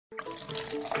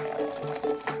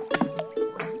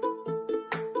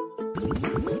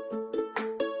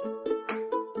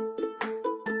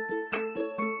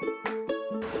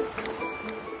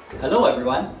Hello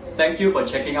everyone, thank you for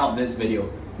checking out this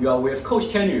video. You are with Coach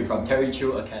Tianyu from Terry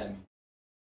Chiu Academy.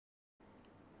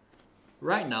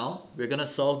 Right now, we're going to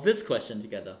solve this question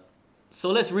together.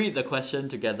 So let's read the question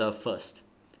together first.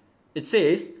 It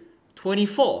says,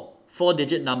 24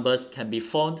 four-digit numbers can be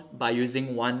formed by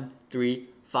using 1, 3,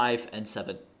 5, and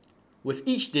 7, with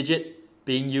each digit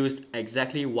being used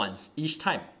exactly once each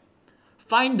time.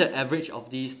 Find the average of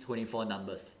these 24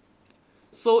 numbers.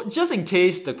 So just in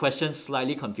case the question's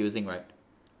slightly confusing, right?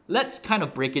 Let's kind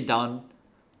of break it down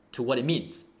to what it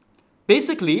means.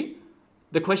 Basically,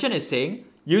 the question is saying,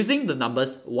 using the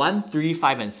numbers 1, 3,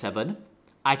 5, and 7,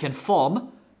 I can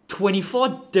form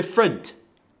 24 different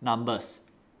numbers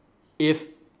if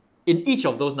in each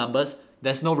of those numbers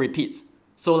there's no repeats.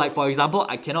 So like for example,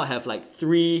 I cannot have like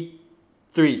 3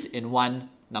 threes in one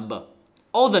number.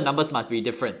 All the numbers must be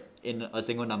different in a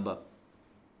single number.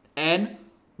 And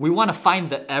we want to find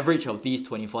the average of these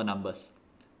 24 numbers.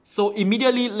 So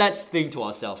immediately let's think to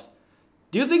ourselves,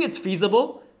 do you think it's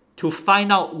feasible to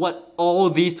find out what all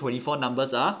these 24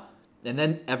 numbers are and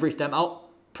then average them out?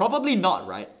 Probably not,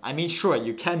 right? I mean, sure,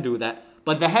 you can do that,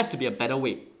 but there has to be a better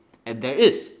way. And there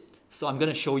is. So I'm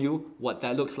going to show you what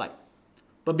that looks like.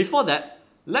 But before that,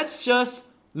 let's just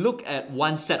look at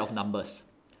one set of numbers.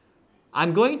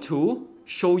 I'm going to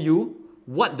show you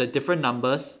what the different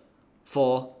numbers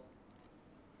for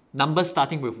numbers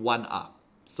starting with 1 are.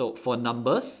 So for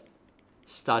numbers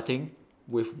starting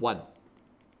with 1.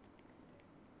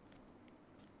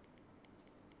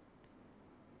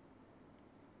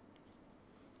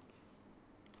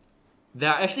 There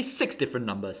are actually 6 different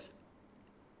numbers.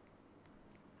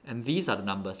 And these are the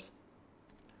numbers.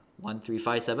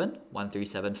 1357,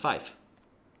 1375.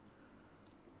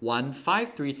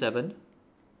 1537,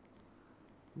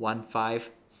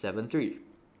 1573.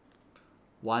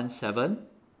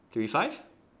 1735,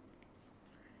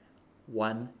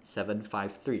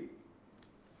 1753.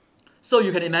 So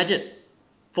you can imagine,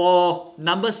 for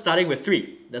numbers starting with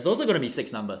 3, there's also going to be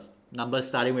 6 numbers. Numbers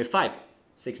starting with 5,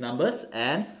 6 numbers,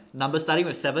 and numbers starting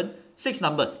with 7, 6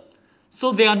 numbers.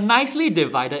 So they are nicely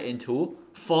divided into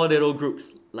 4 little groups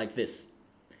like this.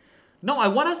 Now I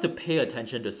want us to pay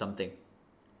attention to something.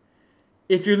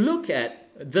 If you look at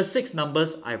the 6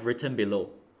 numbers I've written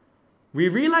below, we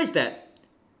realize that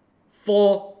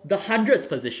for the hundreds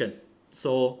position,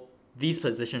 so these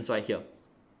positions right here,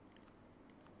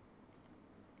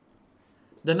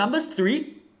 the numbers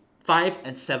 3, 5,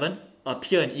 and 7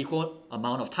 appear in equal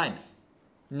amount of times.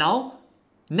 Now,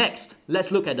 next,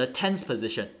 let's look at the tens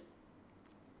position.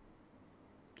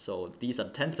 So these are the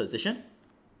tens position.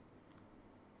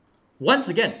 Once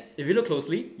again, if you look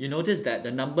closely, you notice that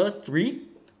the number 3,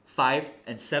 5,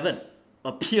 and 7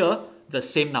 appear the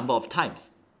same number of times.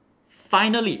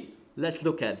 Finally, let's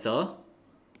look at the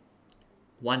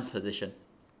ones position.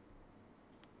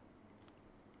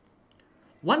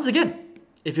 Once again,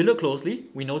 if you look closely,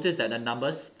 we notice that the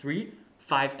numbers 3,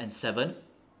 5, and 7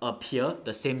 appear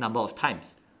the same number of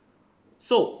times.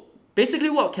 So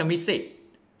basically what can we say?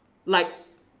 Like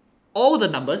all the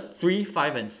numbers 3,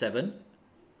 5, and 7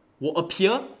 will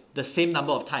appear the same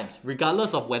number of times,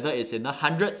 regardless of whether it's in the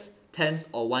hundreds, tens,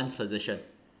 or ones position.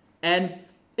 And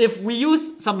if we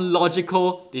use some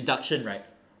logical deduction, right,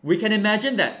 we can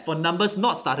imagine that for numbers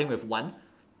not starting with 1,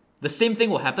 the same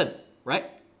thing will happen, right?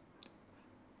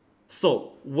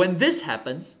 So when this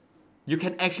happens, you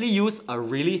can actually use a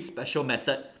really special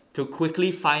method to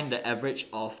quickly find the average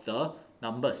of the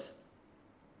numbers.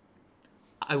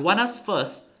 I want us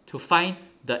first to find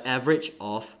the average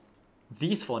of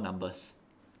these 4 numbers.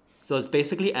 So it's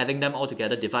basically adding them all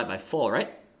together, divide by 4,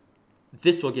 right?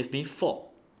 This will give me 4.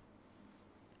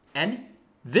 And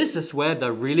this is where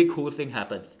the really cool thing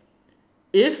happens.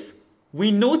 If we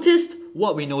noticed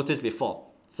what we noticed before,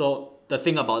 so the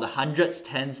thing about the hundreds,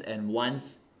 tens, and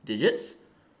ones digits,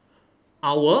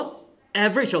 our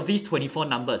average of these 24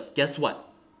 numbers, guess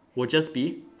what? Will just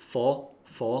be 4,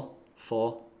 4,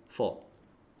 4, 4.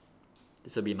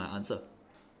 This will be my answer.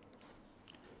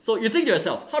 So you think to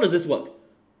yourself, how does this work?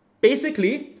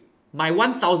 Basically, my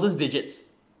 1000s digits,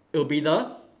 it will be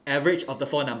the average of the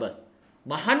 4 numbers.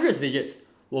 My hundreds digits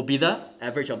will be the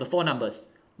average of the 4 numbers.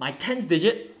 My tens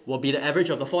digit will be the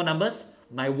average of the 4 numbers.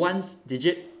 My ones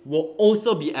digit will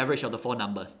also be average of the 4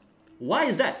 numbers. Why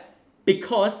is that?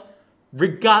 Because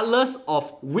regardless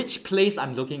of which place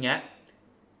I'm looking at,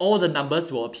 all the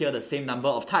numbers will appear the same number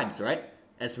of times, right?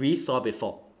 As we saw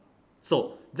before.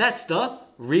 So that's the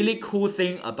really cool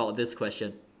thing about this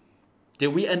question. Did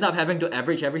we end up having to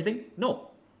average everything? No.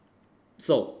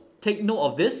 So take note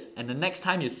of this, and the next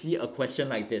time you see a question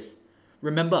like this,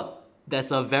 remember,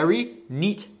 there's a very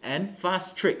neat and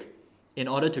fast trick in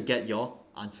order to get your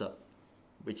answer,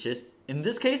 which is, in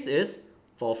this case, is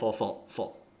 4, 4, 4,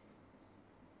 4.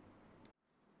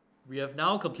 We have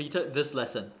now completed this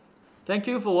lesson. Thank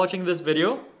you for watching this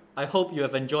video. I hope you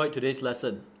have enjoyed today's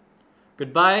lesson.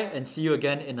 Goodbye and see you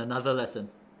again in another lesson.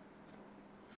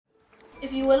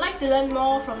 If you would like to learn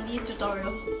more from these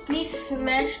tutorials, please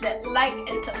smash that like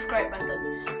and subscribe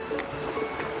button.